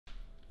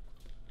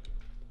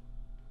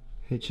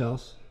Hey,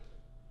 Chels.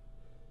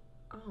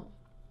 Oh.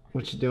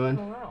 What you doing?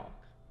 Hello.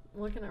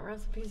 Looking at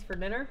recipes for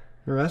dinner?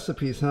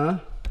 Recipes, huh?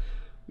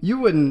 You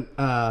wouldn't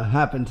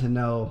happen to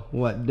know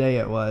what day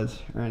it was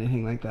or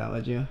anything like that,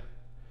 would you?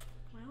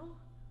 Well,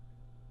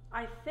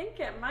 I think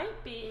it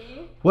might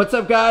be. What's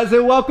up, guys,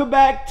 and welcome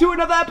back to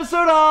another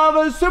episode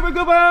of Super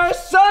Cooper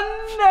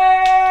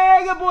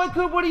Sunday! Good boy,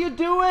 Coop, what are you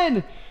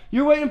doing?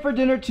 You're waiting for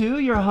dinner too?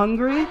 You're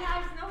hungry? I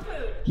have no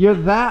food. You're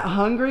that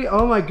hungry?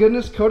 Oh my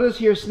goodness, Koda's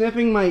here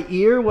sniffing my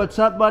ear. What's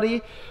up,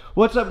 buddy?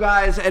 What's up,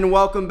 guys, and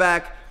welcome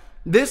back.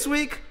 This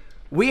week,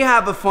 we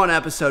have a fun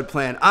episode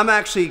planned. I'm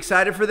actually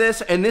excited for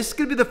this, and this is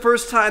gonna be the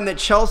first time that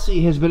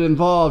Chelsea has been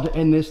involved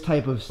in this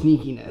type of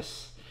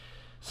sneakiness.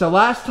 So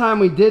last time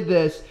we did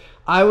this,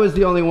 I was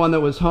the only one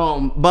that was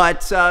home,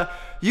 but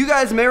you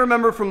guys may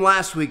remember from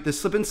last week, the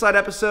slip and slide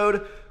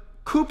episode,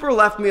 Cooper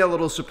left me a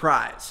little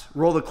surprise.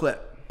 Roll the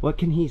clip. What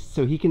can he,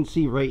 so he can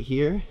see right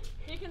here?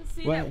 He can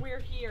see that we're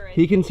here.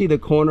 He can see the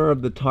corner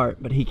of the tart,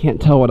 but he can't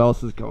tell what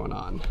else is going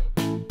on.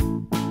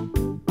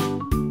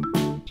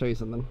 Show you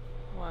something.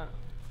 What?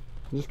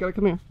 You just gotta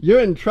come here.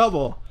 You're in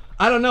trouble.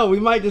 I don't know, we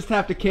might just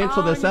have to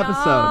cancel this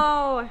episode.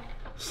 No.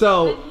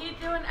 So. Did he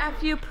do an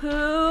FU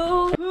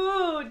poo?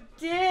 Who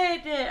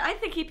did it? I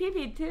think he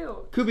pee-peed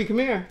too. Koopy, come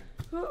here.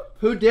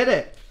 Who did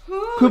it?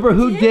 Cooper,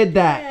 who did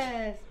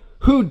that?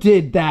 Who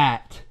did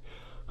that?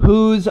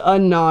 Who's a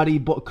naughty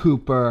boy?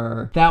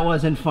 Cooper. That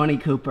wasn't funny,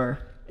 Cooper.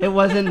 It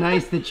wasn't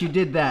nice that you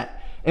did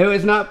that. It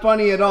was not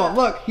funny at all.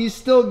 Look, he's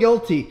still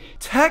guilty.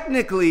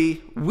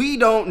 Technically, we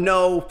don't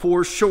know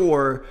for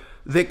sure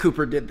that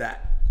Cooper did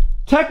that.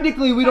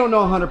 Technically, we don't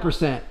know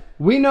 100%.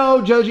 We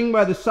know, judging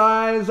by the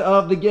size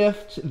of the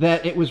gift,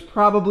 that it was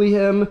probably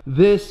him.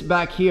 This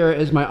back here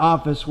is my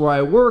office where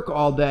I work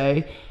all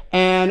day.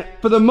 And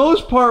for the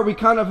most part, we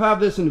kind of have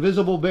this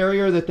invisible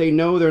barrier that they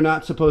know they're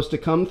not supposed to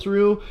come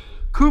through.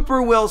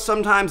 Cooper will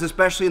sometimes,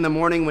 especially in the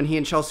morning when he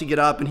and Chelsea get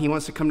up and he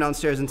wants to come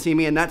downstairs and see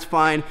me, and that's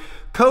fine.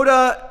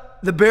 Koda,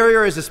 the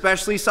barrier is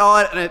especially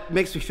solid, and it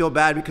makes me feel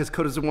bad because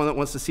Koda's the one that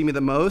wants to see me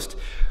the most.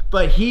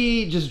 But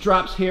he just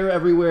drops hair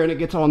everywhere and it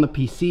gets all on the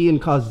PC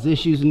and causes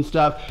issues and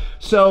stuff.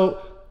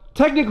 So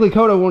technically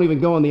Koda won't even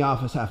go in the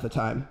office half the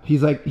time.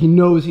 He's like, he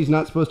knows he's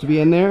not supposed to be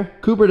in there.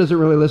 Cooper doesn't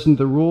really listen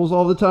to the rules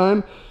all the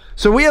time.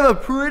 So we have a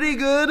pretty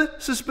good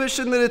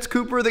suspicion that it's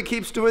Cooper that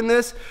keeps doing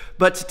this.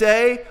 But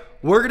today,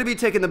 we're gonna be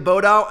taking the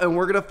boat out and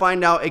we're gonna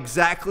find out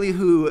exactly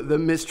who the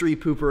mystery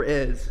pooper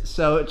is.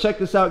 So check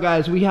this out,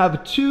 guys. We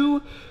have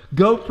 2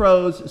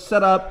 GoPros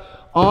set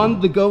up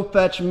on the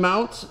GoFetch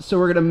mounts. So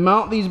we're gonna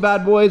mount these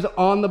bad boys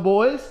on the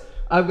boys.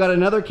 I've got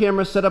another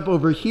camera set up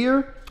over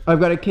here. I've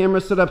got a camera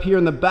set up here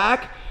in the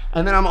back.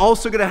 And then I'm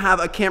also gonna have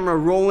a camera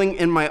rolling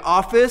in my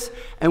office,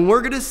 and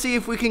we're gonna see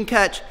if we can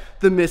catch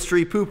the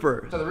mystery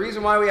pooper. So the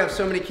reason why we have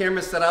so many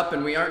cameras set up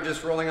and we aren't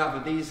just rolling off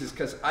of these is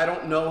because I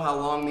don't know how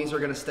long these are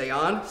gonna stay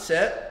on.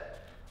 Sit,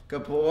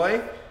 good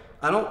boy.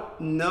 I don't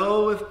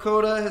know if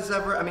Koda has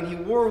ever, I mean, he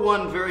wore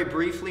one very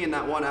briefly in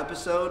that one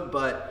episode,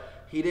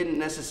 but he didn't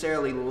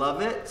necessarily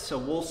love it. So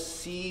we'll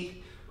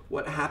see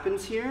what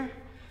happens here.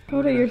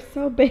 Koda, you're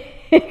so big.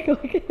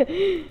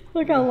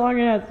 Look how long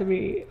it has to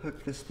be.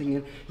 Hook this thing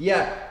in.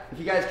 Yeah, if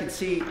you guys can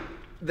see,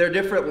 they're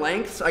different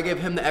lengths. I give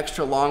him the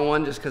extra long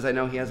one just because I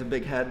know he has a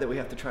big head that we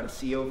have to try to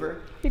see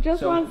over. He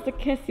just wants to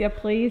kiss you,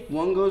 please.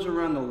 One goes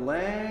around the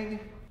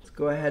leg. Let's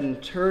go ahead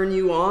and turn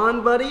you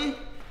on, buddy.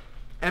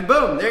 And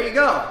boom, there you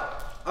go.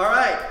 All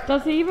right.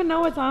 Does he even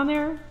know what's on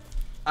there?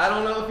 I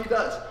don't know if he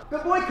does.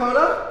 Good boy,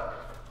 Koda.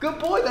 Good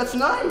boy, that's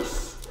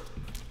nice.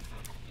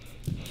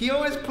 He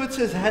always puts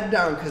his head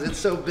down because it's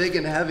so big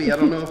and heavy. I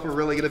don't know if we're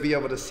really going to be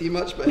able to see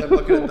much, but him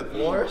looking at the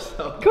floor. So.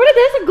 Koda,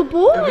 that's a good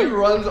boy. If he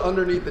runs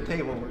underneath the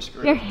table, we're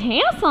screwed. You're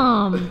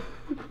handsome.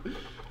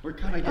 We're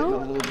kind of getting a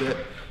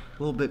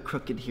little bit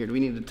crooked here. Do we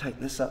need to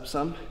tighten this up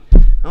some? I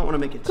don't want to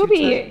make it too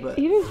tight, but...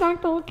 he just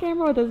knocked the whole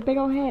camera with his big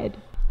old head.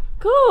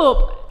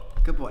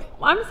 Coop. Good boy.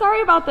 I'm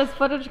sorry about this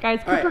footage,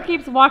 guys. Cooper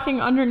keeps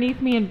walking underneath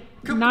me and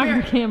knocking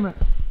the camera.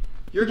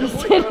 You're a good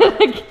boy,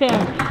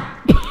 Koda.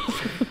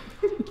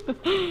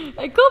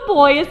 Good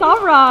boy, it's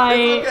all right.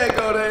 It's okay,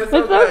 Koda, it's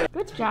okay.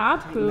 Good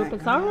job, Coop.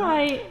 It's all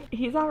right.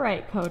 He's all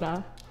right,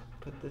 Koda.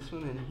 Put this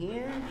one in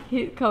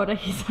here. Koda,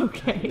 he's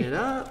okay. Tighten it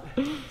up.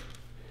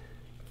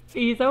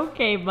 He's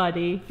okay,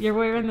 buddy. You're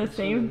wearing the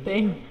same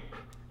thing.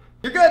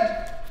 You're good.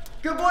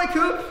 Good boy,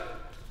 Coop.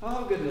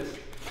 Oh, goodness.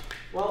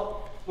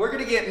 Well, we're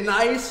going to get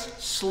nice,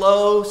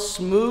 slow,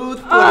 smooth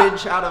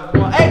footage out of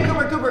one. Hey,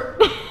 Cooper.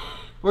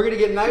 We're gonna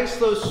get nice,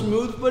 slow,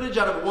 smooth footage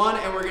out of one,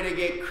 and we're gonna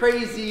get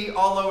crazy,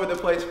 all over the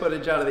place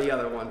footage out of the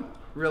other one.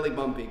 Really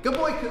bumpy. Good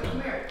boy,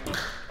 come here.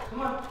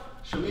 Come on,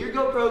 show me your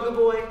GoPro, good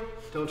boy.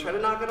 Don't try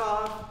to knock it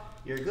off.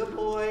 You're a good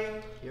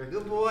boy, you're a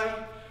good boy.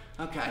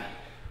 Okay,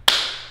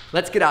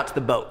 let's get out to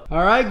the boat.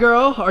 All right,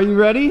 girl, are you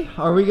ready?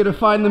 Are we gonna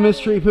find the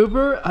mystery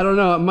pooper? I don't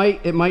know,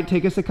 it might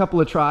take us a couple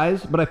of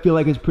tries, but I feel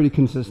like it's pretty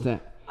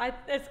consistent.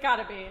 It's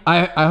gotta be.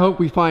 I hope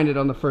we find it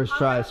on the first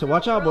try, so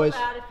watch out, boys.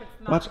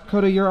 Watch,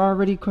 Koda, you're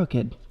already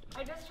crooked.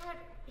 I just tried.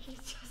 He's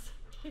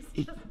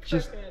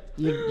just crooked.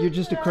 You're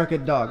just a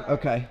crooked dog.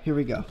 Okay, here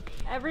we go.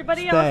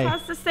 Everybody Stay. else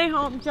has to stay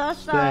home.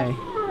 Just Stay.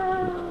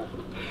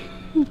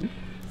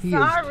 He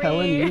Sorry. is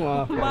telling you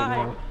off right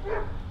now.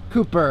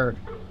 Cooper,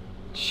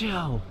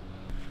 chill.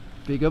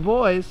 Be good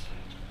boys.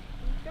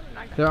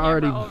 They're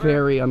already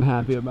very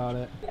unhappy about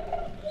it.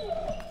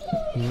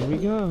 Here we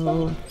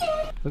go.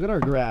 Look at our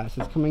grass.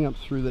 It's coming up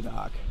through the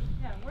dock.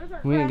 Yeah, where's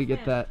our We need to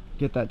grass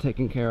get that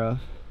taken care of.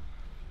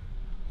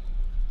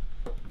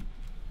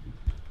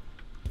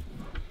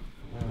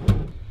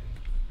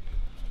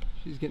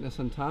 She's getting us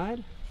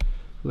untied.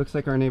 Looks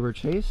like our neighbor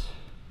Chase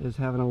is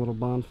having a little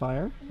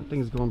bonfire. That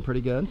thing's going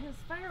pretty good. His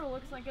fire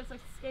looks like it's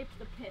escaped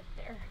the pit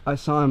there. I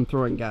saw him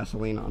throwing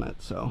gasoline on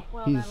it, so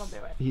Well, that'll do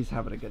it. he's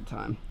having a good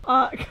time.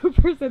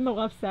 Cooper's in the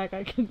left sack.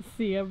 I can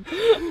see him.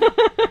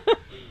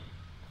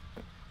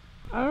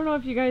 I don't know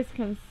if you guys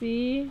can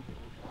see,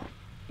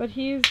 but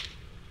he's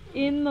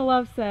in the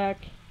love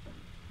sack.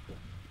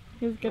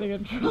 He's getting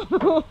in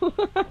trouble.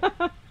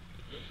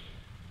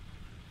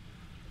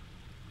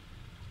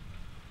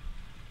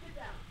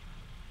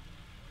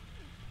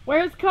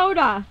 Where's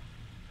Koda?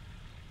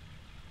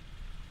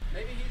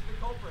 Maybe he's the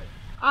culprit.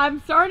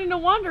 I'm starting to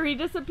wonder. He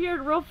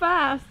disappeared real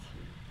fast.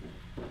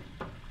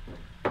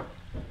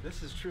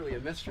 This is truly a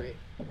mystery.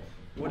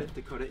 What if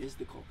Dakota is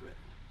the culprit?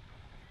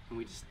 And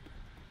we just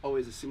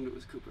always assumed it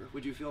was Cooper.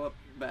 Would you feel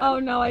bad? Oh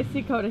no, I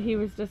see Koda. He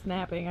was just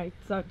napping. I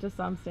just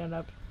saw him stand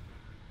up.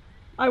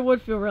 I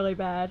would feel really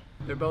bad.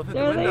 They're both at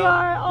There the window. they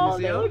are. Oh, You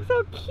see they them? look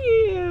so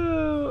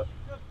cute.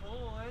 Good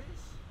boys.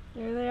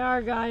 There they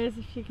are, guys.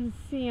 If you can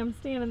see, I'm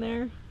standing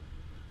there.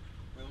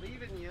 We're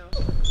leaving you.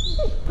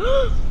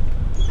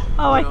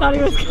 Oh, I thought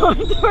he was going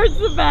towards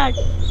the back.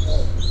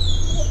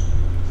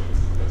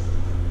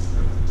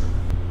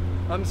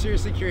 I'm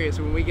seriously curious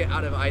when we get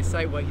out of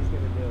eyesight what he's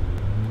gonna do.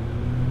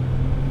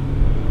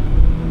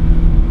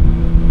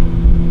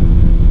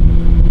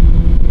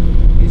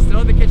 He's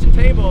still at the kitchen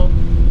table.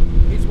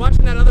 He's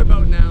watching that other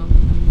boat now.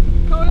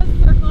 Koda's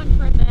circling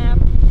for a nap.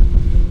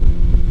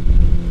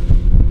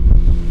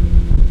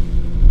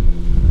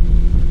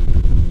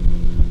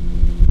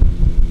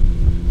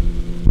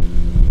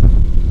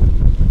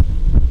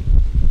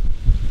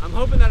 I'm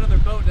hoping that other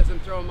boat doesn't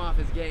throw him off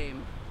his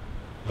game.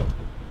 But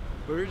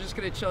we're just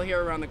gonna chill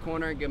here around the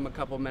corner and give him a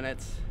couple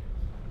minutes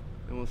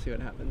and we'll see what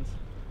happens.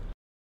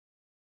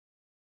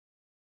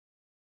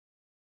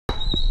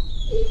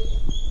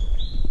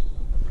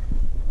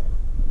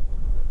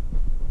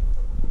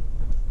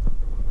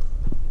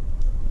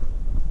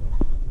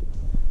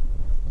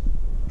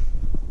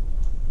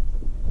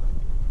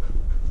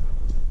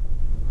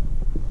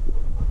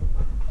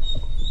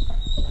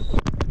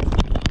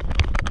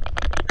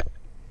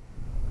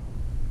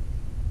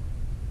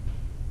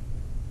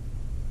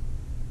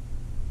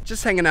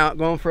 Just hanging out,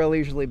 going for a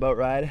leisurely boat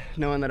ride,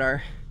 knowing that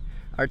our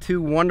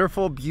two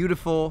wonderful,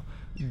 beautiful,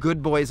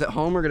 good boys at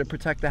home are gonna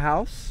protect the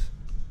house,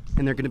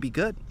 and they're gonna be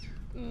good.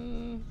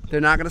 They're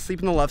not gonna sleep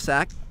in the love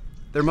sack.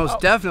 They're most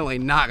definitely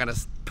not gonna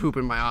poop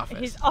in my office.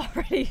 He's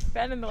already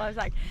been in the love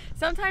sack.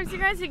 Sometimes, you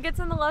guys, he gets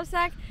in the love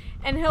sack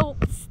and he'll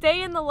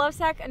stay in the love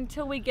sack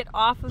until we get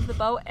off of the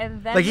boat,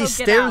 and then like he'll he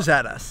stares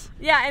at us.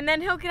 Yeah, and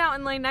then he'll get out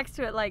and lay next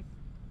to it like,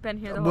 been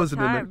here the whole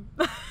time.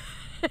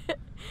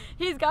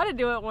 He's got to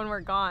do it when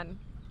we're gone.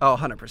 Oh,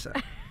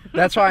 100%.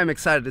 That's why I'm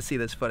excited to see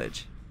this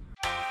footage.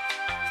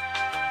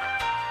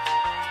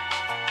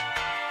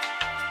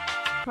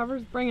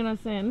 Trevor's bringing us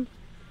in.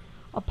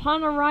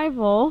 Upon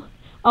arrival,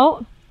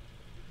 oh,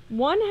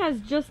 one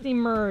has just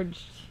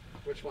emerged.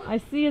 Which one? I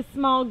see a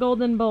small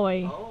golden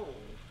boy. Oh,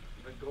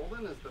 the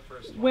golden is the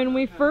first one. When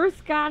we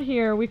first got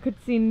here, we could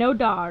see no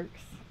dogs.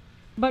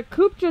 But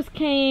Coop just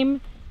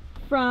came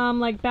from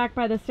like back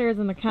by the stairs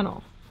in the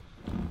kennel.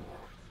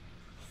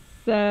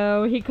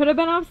 So he could have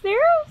been upstairs.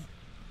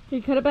 He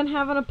could have been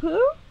having a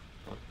poo.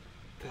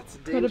 That's a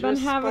Could have been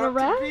dangerous having a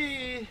spot to rest.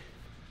 be.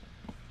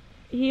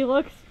 He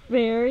looks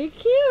very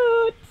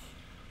cute.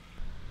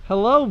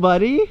 Hello,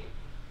 buddy.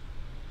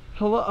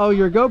 Hello. Oh,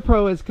 your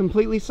GoPro is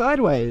completely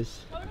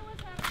sideways.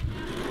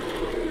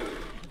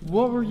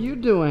 What were you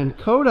doing?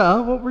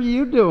 Koda, what were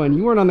you doing?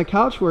 You weren't on the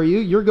couch, were you?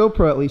 Your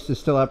GoPro at least is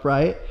still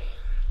upright.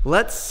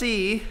 Let's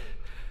see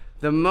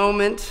the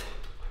moment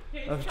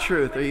of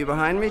truth. Are you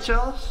behind me,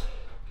 Chels?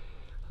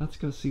 Let's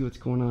go see what's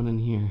going on in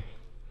here.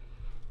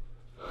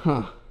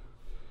 Huh.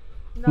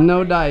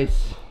 No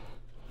dice.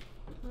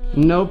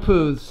 No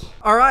poos.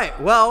 All right,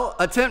 well,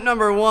 attempt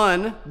number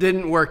one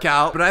didn't work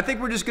out, but I think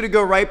we're just gonna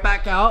go right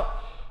back out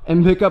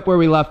and pick up where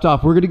we left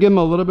off. We're gonna give him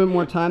a little bit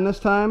more time this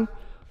time.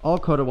 All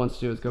Koda wants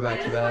to do is go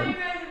back to bed. You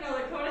guys know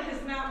that Koda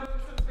has not moved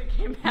since we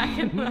came back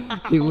in the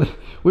house.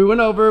 We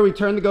went over, we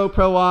turned the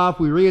GoPro off,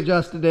 we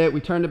readjusted it, we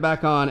turned it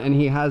back on, and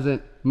he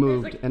hasn't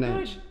moved an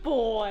inch. Good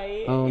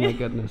boy. Oh my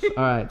goodness.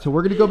 All right, so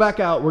we're gonna go back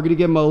out. We're gonna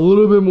give him a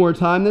little bit more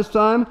time this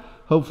time.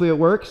 Hopefully it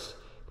works.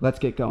 Let's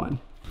get going.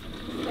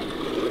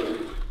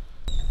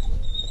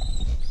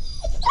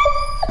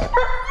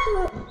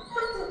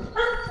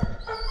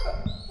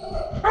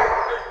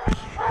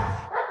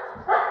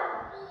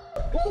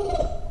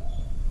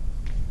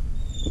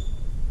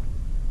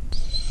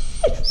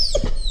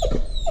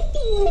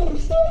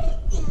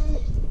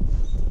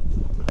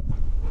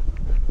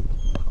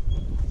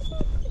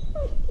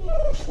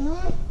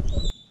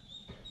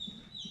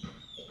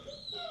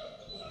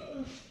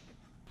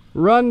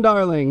 Run,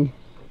 darling.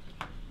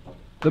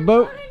 The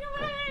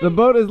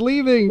boat is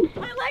leaving.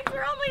 My legs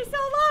are only so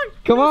long.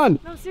 Come on.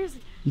 No,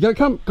 seriously. You gotta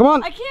come. Come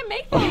on. I can't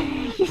make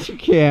that. Yes, you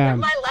can.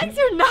 My legs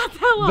are not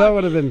that long. That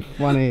would have been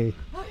funny.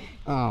 Okay.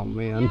 Oh,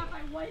 man. Yeah, if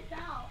I wiped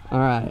out. All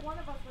right. One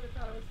of us would have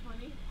thought it was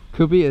funny.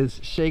 Koopy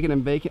is shaking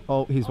and baking.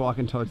 Oh, he's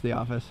walking towards the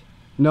office.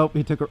 Nope,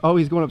 he took her. Oh,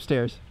 he's going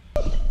upstairs.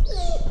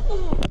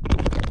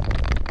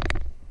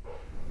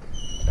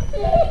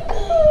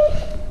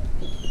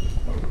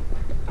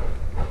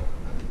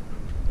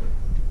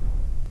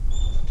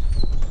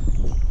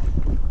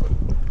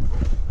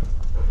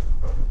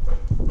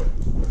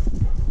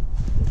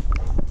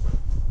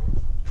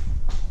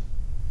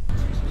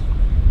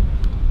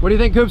 What do you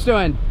think Coop's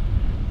doing?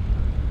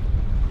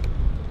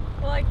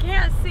 Well, I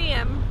can't see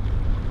him.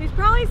 He's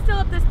probably still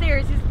up the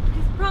stairs.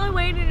 He's probably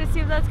waiting to see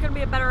if that's going to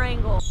be a better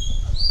angle.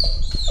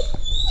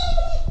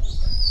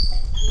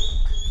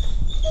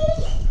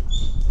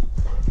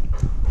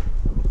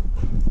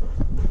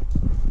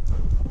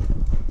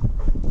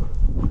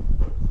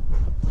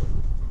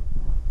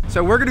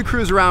 So we're gonna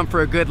cruise around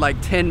for a good like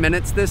 10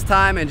 minutes this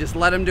time and just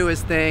let him do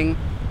his thing,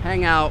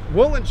 hang out.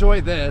 We'll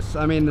enjoy this.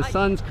 I mean, the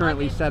sun's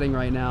currently setting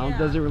right now. Yeah.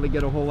 Doesn't really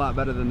get a whole lot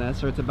better than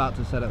this, or it's about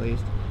to set at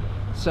least.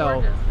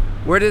 So Gorgeous.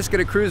 we're just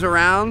gonna cruise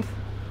around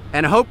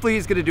and hopefully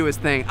he's gonna do his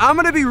thing. I'm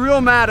gonna be real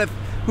mad if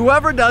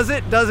whoever does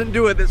it doesn't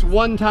do it this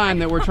one time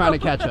that we're trying to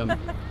catch him.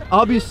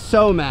 I'll be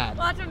so mad.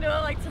 Watch him do it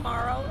like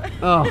tomorrow.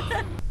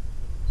 Oh.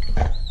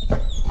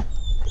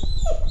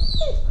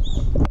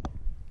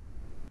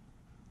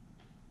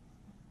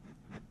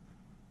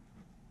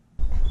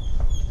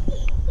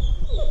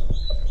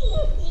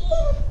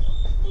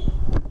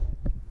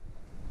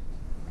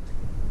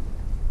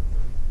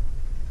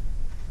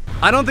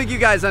 I don't think you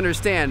guys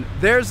understand.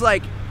 There's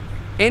like,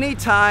 any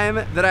time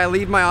that I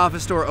leave my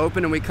office door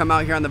open and we come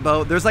out here on the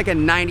boat, there's like a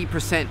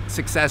 90%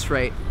 success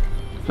rate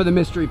for the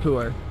mystery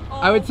pooer.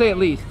 I would say at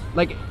least.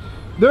 Like,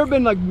 there have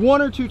been like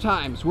 1 or 2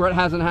 times where it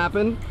hasn't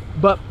happened,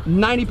 but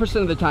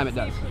 90% of the time it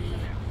does.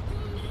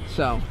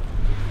 So,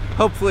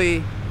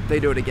 hopefully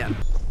they do it again.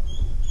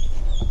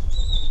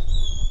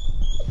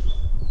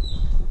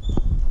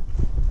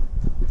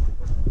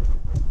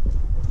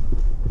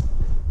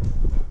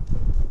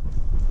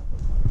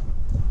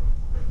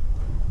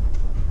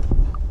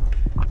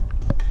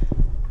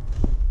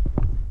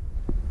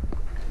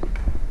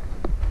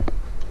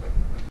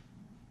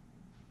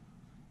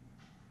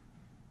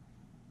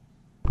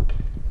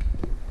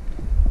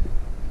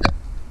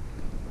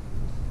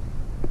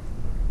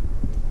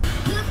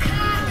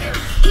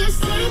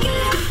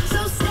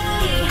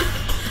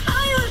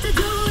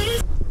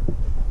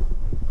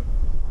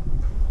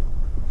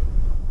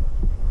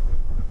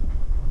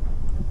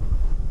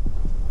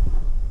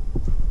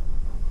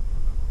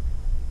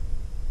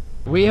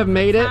 We have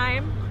made it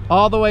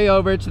all the way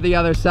over to the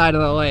other side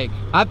of the lake.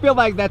 I feel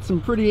like that's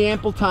some pretty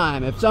ample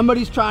time. If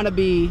somebody's trying to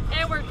be...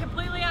 And we're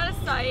completely out of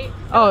sight.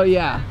 Oh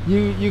yeah,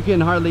 you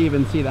can hardly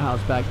even see the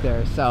house back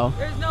there, so...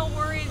 There's no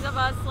worries of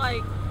us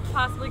like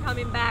possibly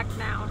coming back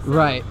now. So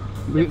right.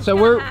 So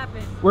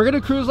we're gonna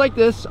cruise like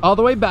this all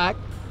the way back.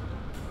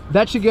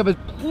 That should give us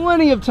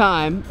plenty of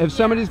time. If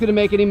somebody's gonna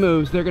make any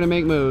moves, they're gonna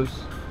make moves,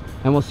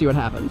 and we'll see what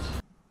happens.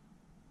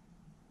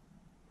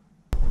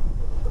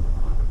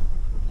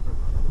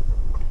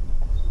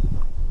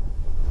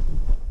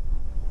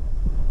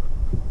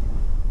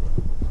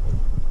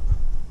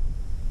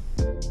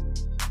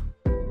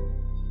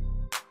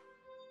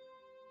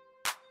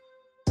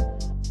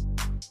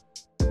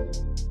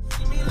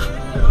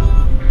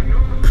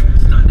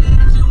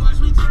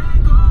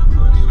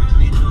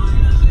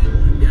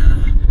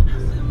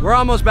 We're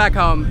almost back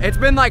home. It's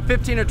been like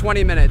 15 or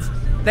 20 minutes.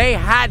 They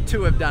had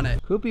to have done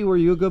it. Koopy, were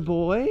you a good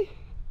boy?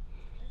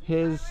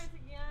 It's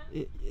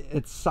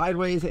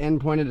sideways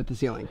and pointed at the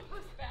ceiling.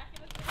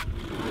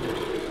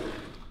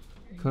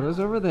 Koda's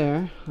over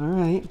there. All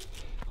right.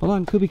 Hold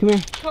on, Koopy, come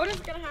here. Koda's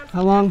gonna have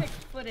How long? epic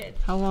footage.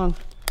 How long?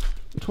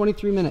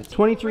 23 minutes.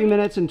 23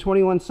 minutes and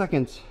 21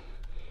 seconds.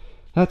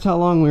 That's how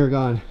long we were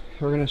gone.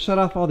 We're gonna shut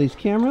off all these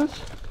cameras.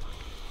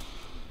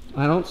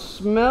 I don't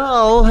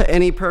smell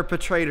any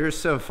perpetrators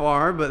so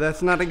far, but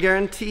that's not a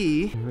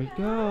guarantee. Here we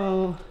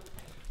go.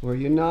 Were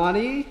you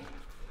naughty?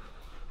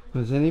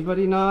 Was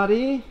anybody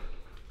naughty?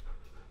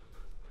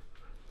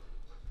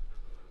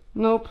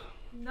 Nope.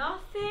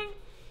 Nothing.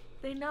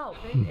 They know.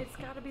 It's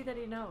gotta be that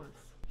he knows.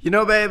 You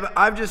know, babe,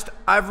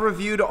 I've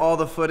reviewed all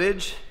the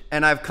footage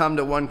and I've come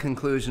to one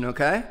conclusion,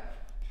 okay?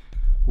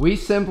 We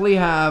simply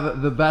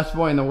have the best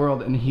boy in the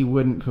world and he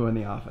wouldn't poo in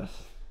the office.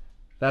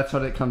 That's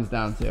what it comes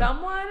down to.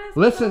 Someone is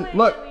Listen,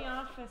 look. in the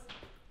office.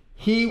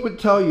 He would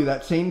tell you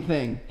that same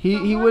thing.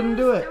 He wouldn't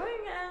do it. Doing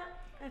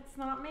it. It's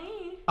not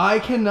me. I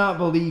cannot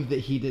believe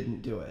that he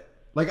didn't do it.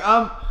 Like,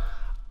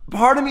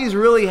 Part of me is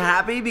really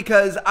happy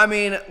because, I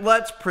mean,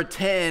 let's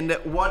pretend,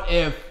 what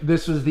if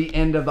this was the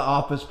end of the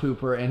office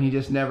pooper and he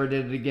just never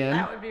did it again?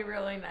 That would be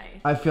really nice.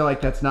 I feel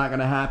like that's not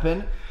gonna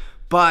happen.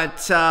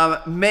 But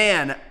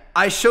man,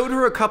 I showed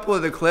her a couple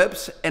of the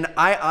clips and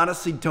I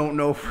honestly don't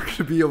know if we're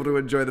gonna be able to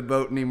enjoy the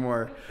boat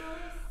anymore.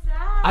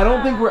 I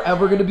don't think we're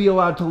ever gonna be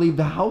allowed to leave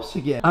the house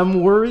again.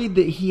 I'm worried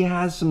that he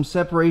has some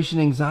separation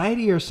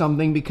anxiety or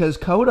something because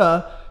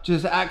Koda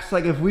just acts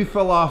like if we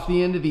fell off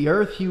the end of the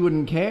earth, he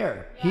wouldn't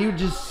care. He would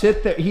just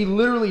sit there. He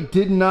literally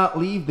did not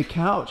leave the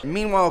couch.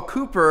 Meanwhile,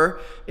 Cooper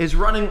is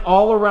running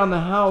all around the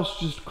house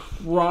just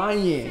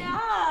crying.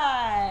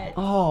 Sad.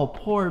 Oh,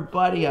 poor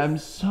buddy. I'm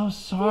so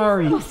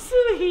sorry. So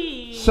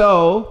sweet.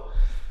 So,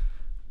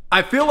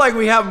 I feel like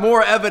we have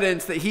more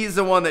evidence that he's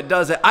the one that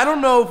does it. I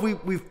don't know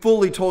if we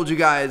fully told you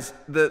guys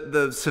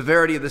the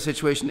severity of the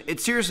situation.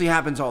 It seriously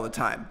happens all the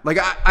time. Like,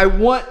 I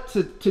want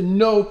to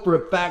know for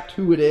a fact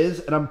who it is,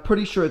 and I'm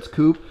pretty sure it's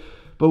Coop,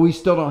 but we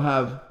still don't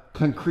have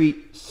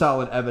concrete,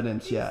 solid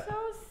evidence yet. So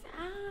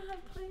sad.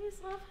 Please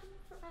love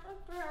him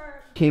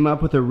forever. Came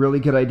up with a really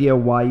good idea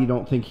why you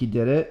don't think he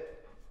did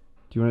it.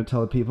 Do you want to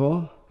tell the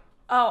people?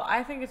 Oh,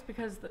 I think it's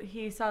because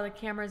he saw the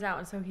cameras out,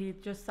 and so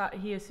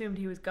he assumed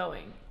he was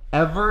going.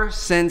 Ever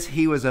since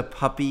he was a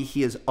puppy,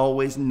 he has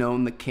always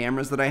known the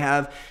cameras that I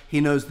have. He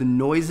knows the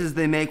noises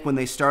they make when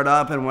they start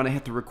up and when I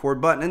hit the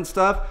record button and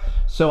stuff.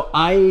 So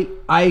I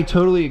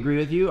totally agree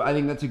with you. I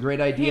think that's a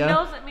great idea. He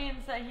knows it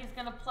means that he's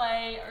going to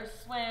play or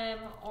swim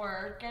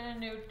or get a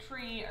new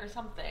tree or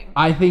something.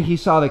 I think he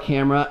saw the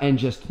camera and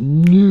just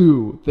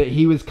knew that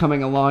he was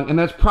coming along. And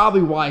that's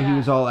probably why he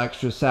was all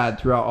extra sad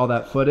throughout all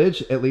that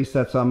footage. At least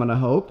that's what I'm going to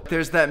hope.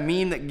 There's that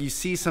meme that you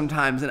see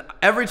sometimes. And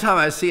every time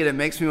I see it, it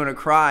makes me want to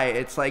cry.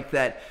 It's like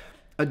that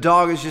a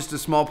dog is just a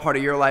small part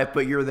of your life,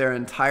 but you're their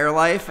entire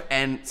life.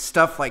 And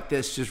stuff like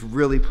this just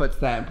really puts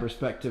that in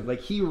perspective.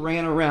 Like, he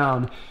ran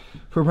around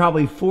for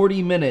probably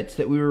 40 minutes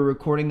that we were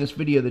recording this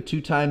video, the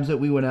 2 times that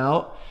we went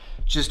out,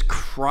 just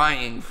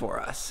crying for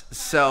us.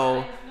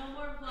 So, no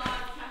more vlogs,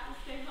 have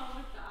to stay home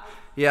with dogs.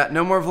 Yeah,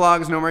 no more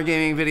vlogs, no more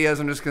gaming videos.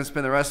 I'm just gonna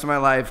spend the rest of my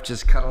life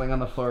just cuddling on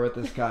the floor with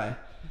this guy.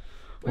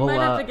 We might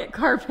have to get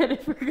carpet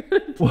if we're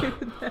gonna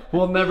do that.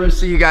 We'll never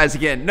see you guys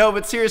again. No,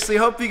 but seriously,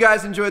 hope you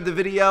guys enjoyed the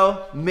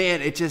video.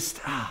 Man, it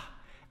just,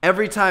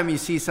 every time you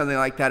see something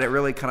like that, it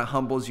really kind of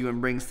humbles you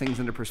and brings things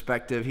into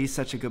perspective. He's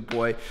such a good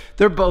boy.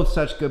 They're both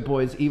such good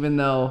boys, even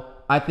though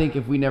I think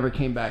if we never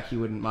came back, he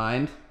wouldn't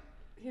mind.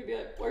 He'd be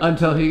like,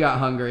 until he got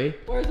hungry.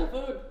 Where's the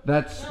food?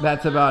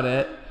 That's about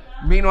it.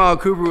 Meanwhile,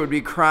 Cooper would be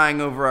crying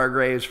over our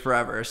graves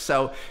forever.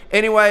 So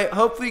anyway,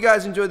 hopefully you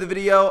guys enjoyed the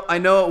video. I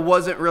know it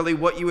wasn't really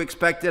what you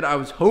expected. I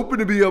was hoping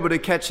to be able to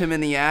catch him in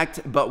the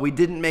act, but we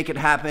didn't make it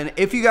happen.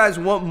 If you guys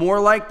want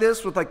more like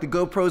this with like the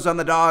GoPros on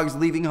the dogs,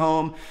 leaving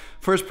home,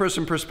 first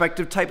person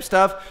perspective type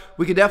stuff,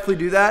 we could definitely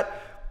do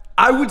that.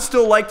 I would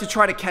still like to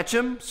try to catch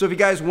him. So if you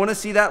guys want to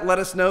see that, let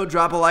us know.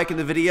 Drop a like in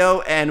the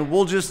video and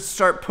we'll just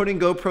start putting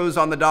GoPros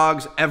on the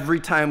dogs every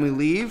time we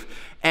leave.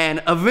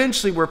 And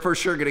eventually we're for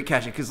sure going to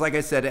catch it because like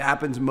I said, it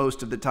happens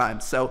most of the time.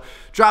 So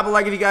drop a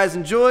like if you guys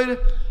enjoyed.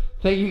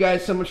 Thank you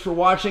guys so much for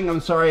watching. I'm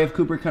sorry if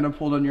Cooper kind of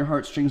pulled on your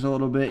heartstrings a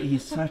little bit.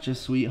 He's such a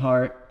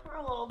sweetheart.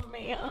 Poor little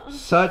man.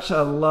 Such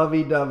a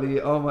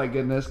lovey-dovey. Oh my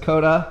goodness.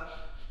 Koda,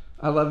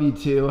 I love you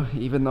too,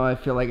 even though I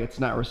feel like it's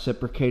not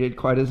reciprocated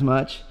quite as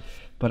much.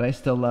 But I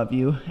still love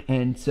you.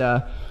 And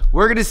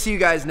we're going to see you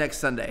guys next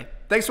Sunday.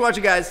 Thanks for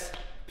watching, guys.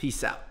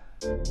 Peace out.